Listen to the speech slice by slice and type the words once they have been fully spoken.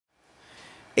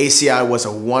ACI was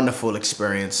a wonderful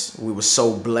experience. We were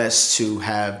so blessed to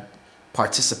have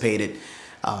participated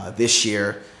this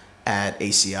year at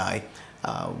ACI.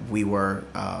 We were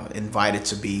invited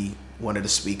to be one of the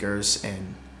speakers,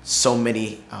 and so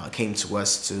many came to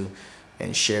us to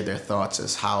and share their thoughts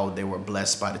as how they were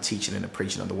blessed by the teaching and the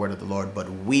preaching of the word of the Lord. But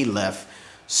we left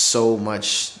so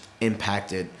much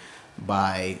impacted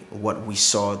by what we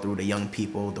saw through the young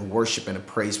people. The worship and the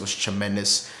praise was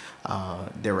tremendous.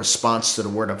 Their response to the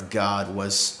word of God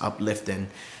was uplifting.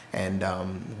 And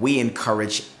we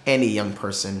encourage any young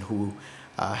person who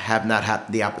have not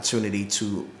had the opportunity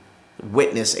to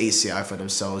witness ACI for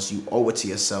themselves. You owe it to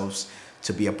yourselves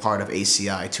to be a part of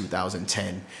ACI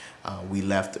 2010. We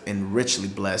left and richly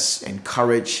blessed,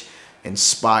 encouraged,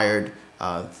 inspired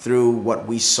through what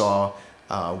we saw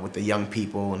with the young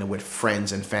people and with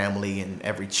friends and family and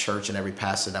every church and every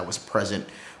pastor that was present,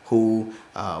 who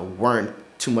weren't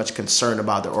too much concerned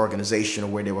about their organization or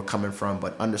where they were coming from,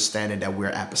 but understanding that we're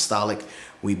apostolic,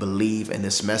 we believe in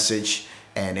this message,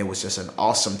 and it was just an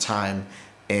awesome time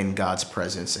in God's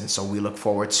presence. And so we look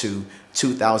forward to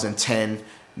 2010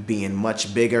 being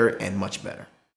much bigger and much better.